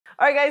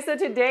All right, guys, so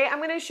today I'm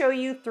gonna show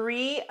you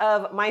 3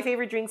 of my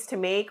favorite drinks to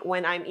make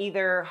when I'm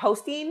either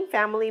hosting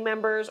family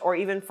members or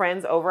even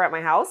friends over at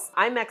my house.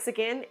 I'm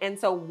Mexican, and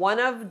so one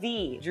of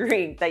the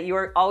drinks that you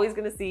are always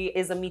gonna see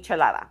is a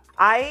michelada.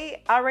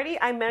 I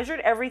measured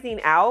everything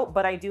out,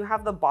 but I do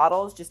have the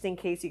bottles just in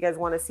case you guys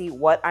wanna see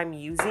what I'm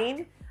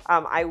using.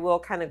 I will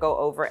kind of go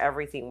over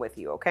everything with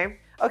you, okay?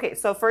 Okay,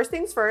 so first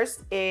things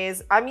first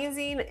is I'm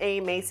using a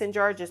mason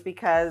jar just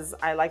because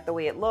I like the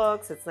way it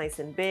looks. It's nice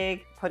and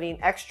big.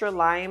 Putting extra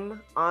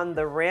lime on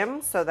the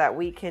rim so that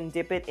we can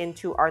dip it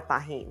into our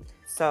tajin.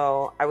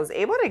 So I was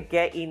able to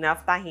get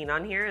enough tajin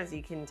on here, as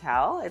you can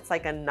tell. It's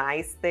like a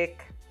nice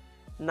thick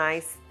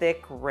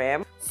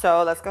rim.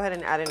 So let's go ahead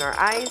and add in our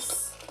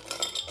ice.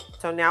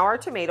 So now our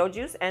tomato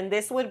juice, and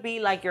this would be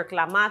like your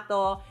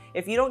clamato.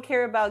 If you don't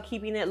care about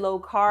keeping it low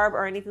carb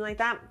or anything like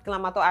that,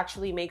 clamato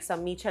actually makes a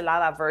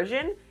michelada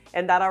version,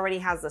 and that already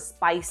has the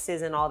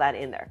spices and all that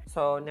in there.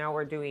 So now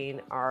we're doing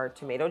our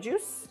tomato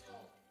juice.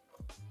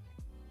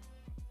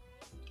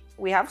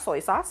 We have soy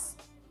sauce.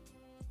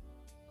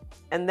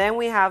 And then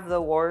we have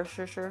the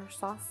Worcestershire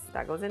sauce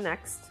that goes in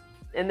next.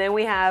 And then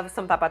we have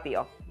some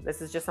tapatio.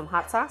 This is just some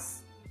hot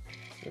sauce.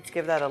 Let's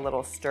give that a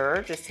little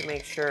stir just to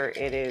make sure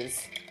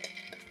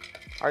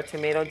our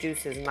tomato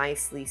juice is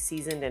nicely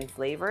seasoned and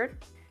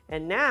flavored.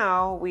 And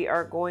now we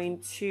are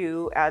going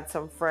to add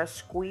some fresh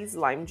squeezed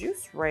lime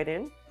juice right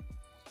in.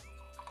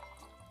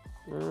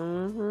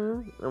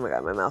 Oh my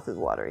God, my mouth is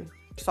watery.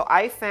 So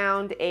I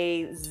found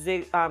a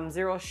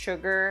zero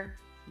sugar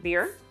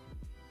beer.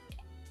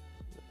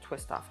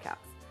 Twist off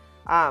caps.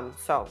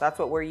 So that's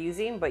what we're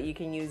using, but you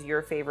can use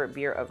your favorite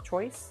beer of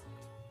choice.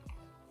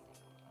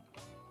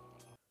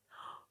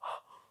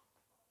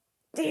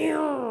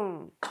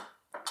 Damn!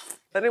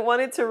 I didn't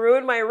want it to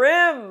ruin my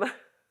rim.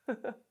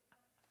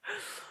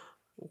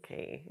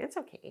 Okay, it's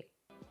okay.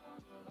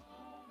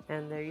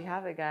 And there you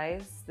have it,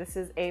 guys. This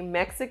is a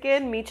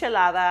Mexican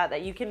michelada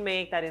that you can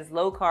make that is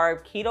low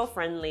carb, keto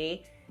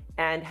friendly,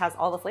 and has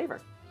all the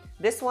flavor.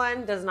 This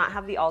one does not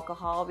have the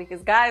alcohol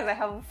because, guys, I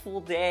have a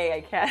full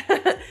day.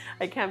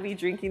 I can't be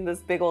drinking this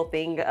big old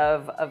thing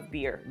of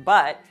beer,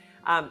 but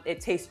it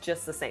tastes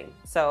just the same.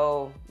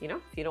 So, you know,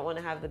 if you don't want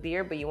to have the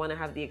beer, but you want to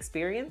have the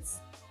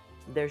experience,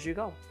 there's you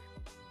go.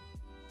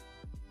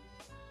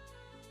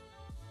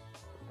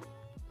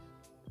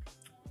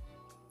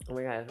 Oh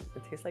my God,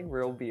 it tastes like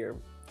real beer.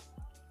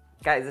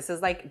 Guys, this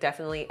is like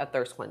definitely a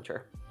thirst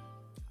quencher,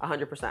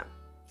 100%.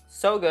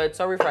 So good,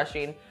 so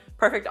refreshing,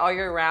 perfect all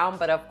year round,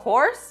 but of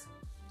course,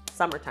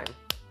 summertime.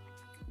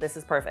 This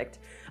is perfect.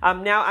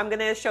 Now I'm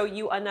gonna show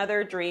you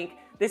another drink.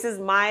 This is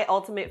my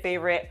ultimate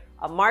favorite,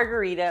 a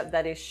margarita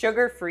that is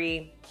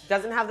sugar-free,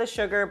 doesn't have the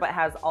sugar, but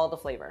has all the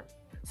flavor.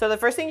 So the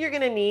first thing you're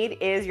gonna need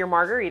is your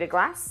margarita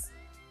glass.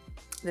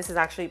 This is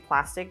actually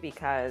plastic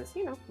because,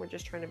 you know, we're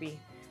just trying to be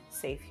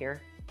safe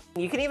here.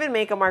 You can even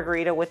make a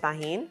margarita with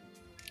tajin,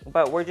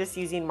 but we're just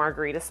using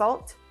margarita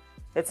salt.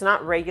 It's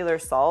not regular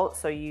salt,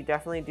 so you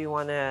definitely do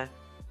want to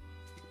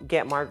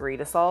get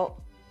margarita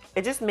salt.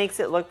 It just makes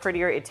it look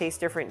prettier. It tastes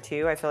different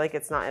too. I feel like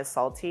it's not as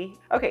salty.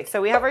 Okay,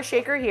 so we have our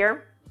shaker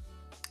here.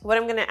 What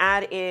I'm gonna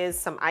add is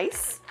some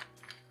ice.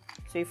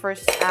 So you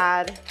first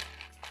add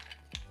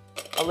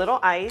a little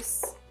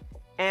ice,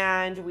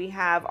 and we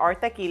have our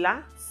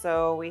tequila.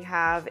 So we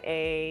have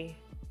a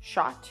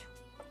shot.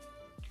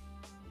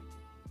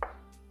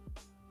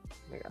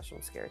 Oh my gosh,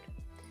 I'm scared.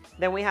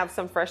 Then we have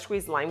some fresh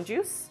squeezed lime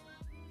juice.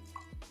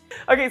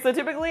 Okay, so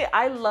typically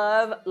I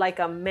love like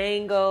a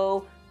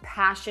mango,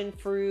 passion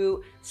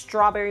fruit,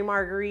 strawberry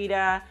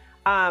margarita.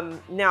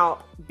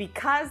 Now,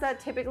 because that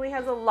typically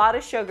has a lot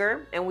of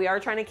sugar and we are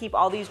trying to keep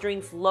all these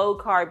drinks low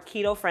carb,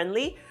 keto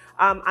friendly,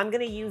 I'm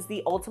gonna use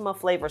the Ultima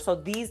flavor. So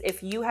these,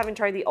 if you haven't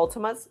tried the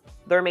Ultimas,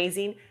 they're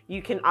amazing.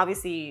 You can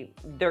obviously,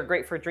 they're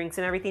great for drinks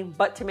and everything,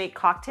 but to make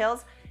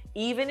cocktails,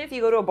 even if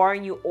you go to a bar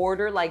and you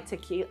order like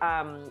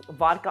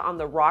vodka on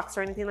the rocks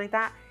or anything like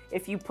that,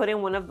 if you put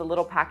in one of the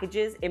little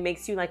packages, it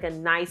makes you like a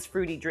nice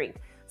fruity drink.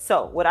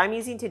 So what I'm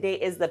using today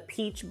is the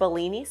peach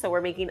Bellini. So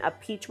we're making a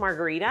peach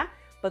margarita,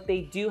 but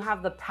they do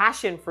have the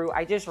passion fruit.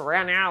 I just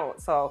ran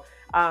out. So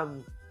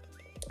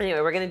anyway,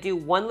 we're gonna do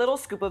 1 little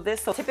scoop of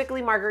this. So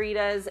typically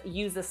margaritas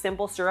use a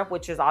simple syrup,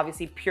 which is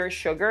obviously pure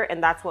sugar,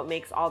 and that's what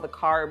makes all the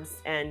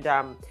carbs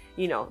and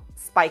you know,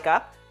 spike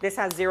up. This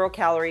has 0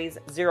 calories,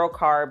 0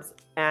 carbs,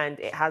 and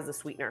it has the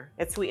sweetener.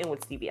 It's sweetened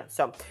with stevia.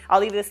 So I'll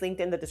leave this linked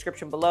in the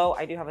description below.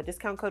 I do have a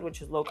discount code,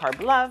 which is low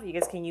carb love. You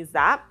guys can use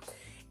that.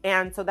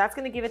 And so that's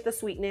gonna give it the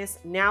sweetness.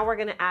 Now we're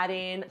gonna add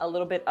in a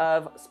little bit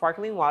of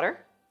sparkling water.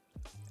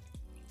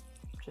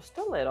 Just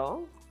a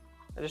little.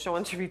 I just don't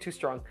want it to be too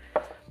strong.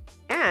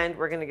 And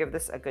we're gonna give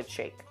this a good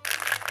shake.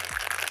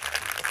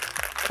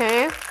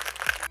 Okay.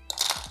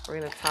 We're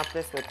gonna top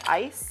this with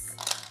ice.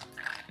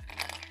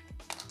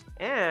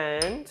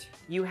 And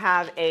you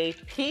have a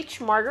peach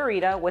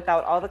margarita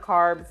without all the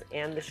carbs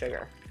and the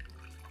sugar.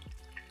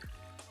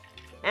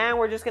 And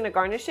we're just gonna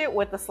garnish it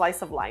with a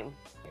slice of lime.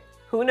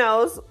 Who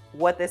knows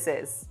what this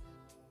is?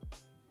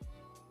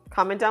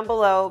 comment down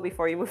below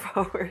before you move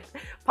forward.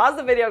 Pause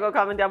the video, go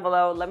comment down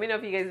below. Let me know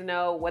if you guys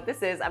know what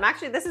this is.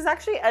 This is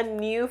actually a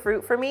new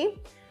fruit for me.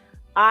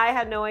 I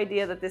had no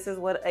idea that this is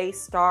what a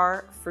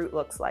star fruit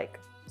looks like.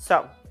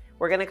 So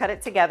we're gonna cut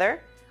it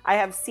together. I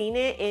have seen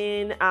it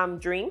in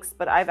drinks,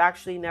 but I've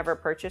actually never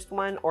purchased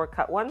one or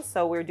cut one.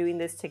 So we're doing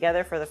this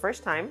together for the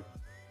first time.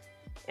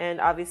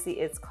 And obviously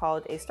it's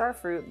called a star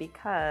fruit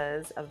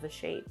because of the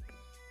shape.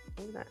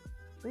 Look at that,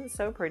 this is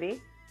so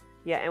pretty.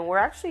 Yeah, and we're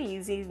actually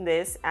using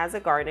this as a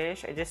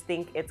garnish. I just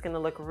think it's gonna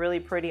look really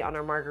pretty on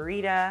our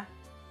margarita.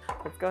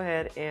 Let's go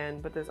ahead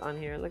and put this on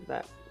here. Look at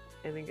that.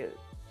 I think it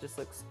just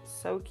looks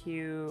so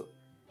cute,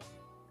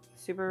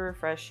 super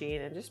refreshing,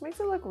 and just makes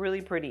it look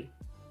really pretty.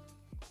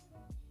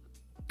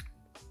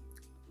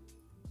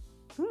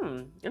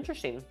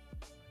 Interesting.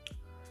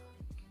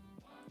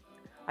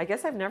 I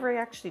guess I've never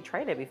actually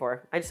tried it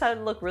before. I just thought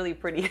it looked really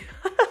pretty.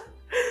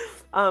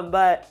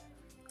 But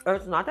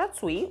it's not that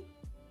sweet.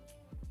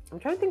 I'm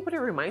trying to think what it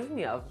reminds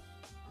me of.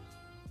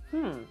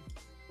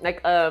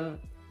 Like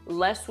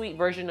less sweet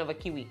version of a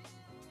kiwi.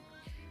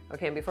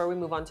 Okay, and before we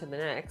move on to the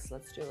next,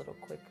 let's do a little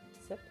quick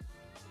sip.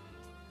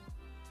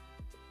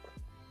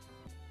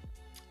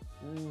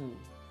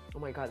 Oh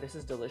my God, this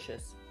is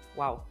delicious.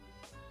 Wow,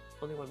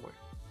 only one more.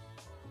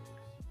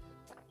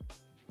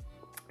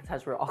 This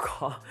has real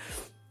alcohol.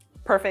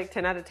 Perfect,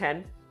 10 out of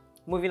 10.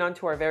 Moving on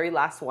to our very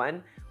last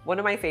one. One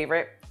of my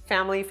favorite,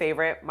 family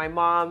favorite. My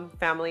mom,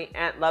 family,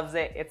 aunt loves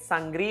it. It's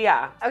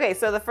sangria. Okay,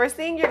 so the first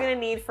thing you're gonna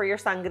need for your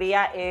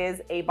sangria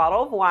is a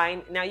bottle of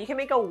wine. Now you can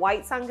make a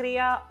white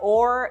sangria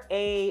or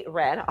a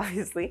red,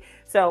 obviously.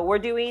 So we're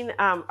doing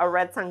a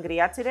red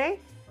sangria today.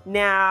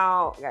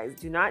 Now, guys,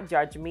 do not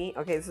judge me.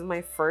 Okay, this is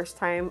my first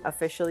time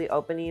officially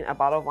opening a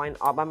bottle of wine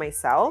all by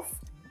myself.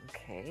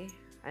 Okay,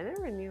 I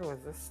never knew it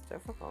was this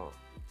difficult.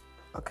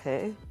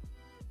 Okay.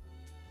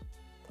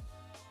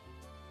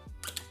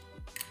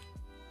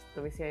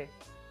 Let me see.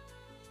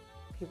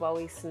 People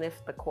always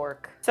sniff the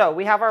cork. So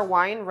we have our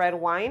wine, red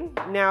wine.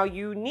 Now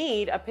you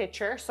need a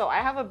pitcher. So I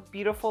have a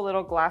beautiful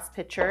little glass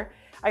pitcher.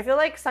 I feel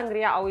like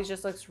sangria always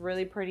just looks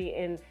really pretty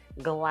in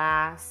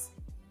glass,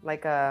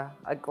 like a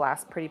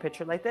glass pretty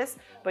pitcher like this,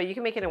 but you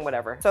can make it in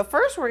whatever. So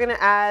first we're gonna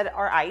add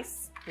our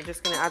ice. You're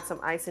just gonna add some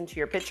ice into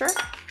your pitcher.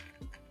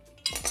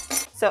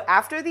 So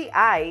after the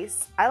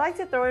ice, I like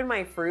to throw in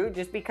my fruit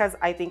just because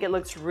I think it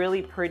looks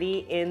really pretty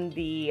in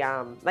the,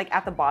 like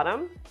at the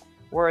bottom,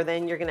 where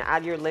then you're gonna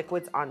add your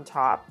liquids on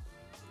top.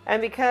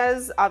 And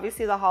because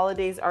obviously the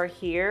holidays are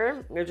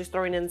here, you're just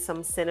throwing in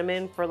some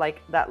cinnamon for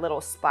like that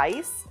little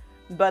spice.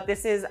 But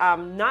this is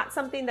not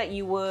something that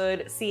you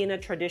would see in a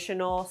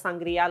traditional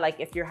sangria. Like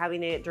if you're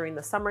having it during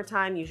the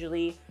summertime,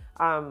 usually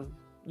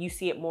you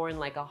see it more in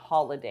like a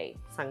holiday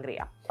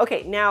sangria.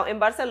 Okay, now in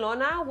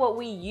Barcelona, what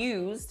we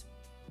used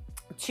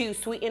to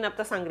sweeten up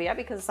the sangria,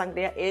 because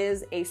sangria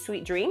is a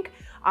sweet drink,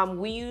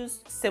 we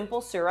used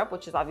simple syrup,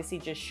 which is obviously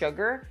just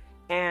sugar,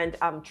 and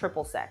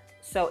triple sec.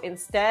 So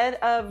instead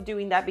of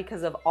doing that,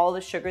 because of all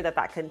the sugar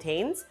that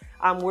contains,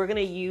 we're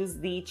gonna use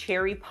the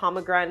cherry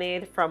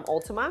pomegranate from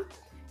Ultima,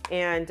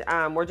 and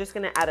we're just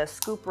gonna add a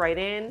scoop right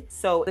in.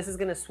 So this is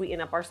gonna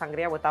sweeten up our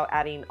sangria without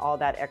adding all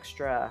the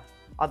extra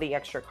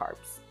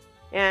carbs.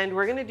 And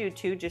we're gonna do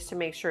 2 just to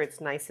make sure it's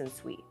nice and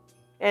sweet.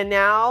 And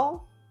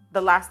now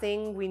the last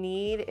thing we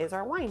need is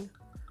our wine.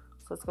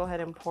 So let's go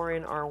ahead and pour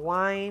in our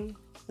wine.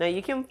 Now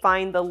you can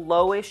find the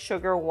lowest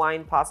sugar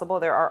wine possible.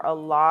 There are a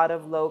lot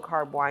of low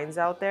carb wines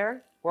out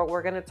there. What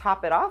we're gonna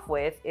top it off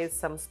with is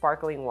some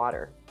sparkling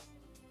water.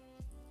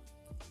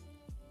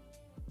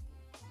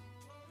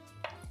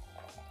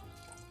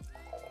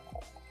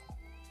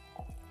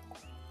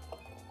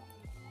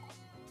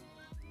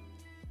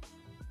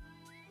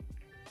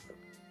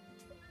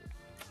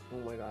 Oh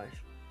my gosh.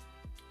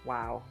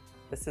 Wow,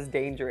 this is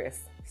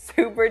dangerous,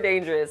 super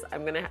dangerous.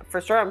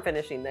 For sure I'm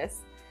finishing this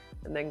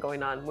and then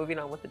moving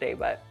on with the day,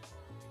 but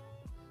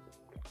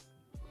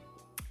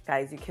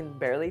guys, you can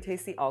barely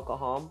taste the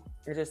alcohol.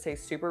 It just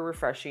tastes super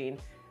refreshing.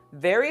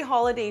 Very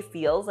holiday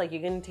feels, like you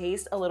can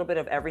taste a little bit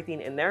of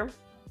everything in there.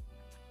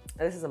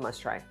 This is a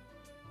must try.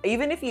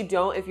 Even if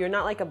you're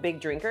not like a big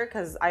drinker,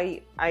 because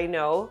I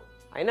know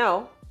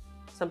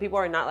some people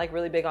are not like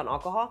really big on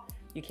alcohol,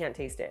 you can't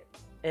taste it.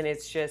 And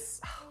it's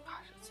just, oh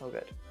gosh, it's so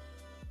good.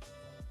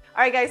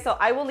 All right, guys, so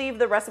I will leave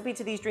the recipe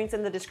to these drinks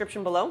in the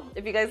description below.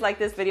 If you guys like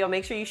this video,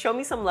 make sure you show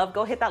me some love.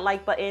 Go hit that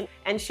like button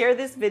and share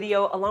this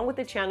video along with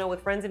the channel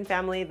with friends and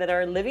family that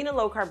are living a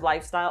low-carb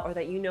lifestyle or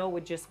that you know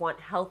would just want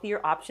healthier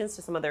options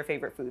to some of their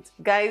favorite foods.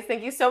 Guys,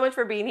 thank you so much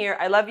for being here.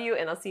 I love you,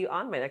 and I'll see you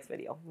on my next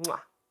video.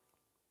 Mwah.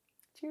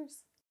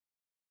 Cheers.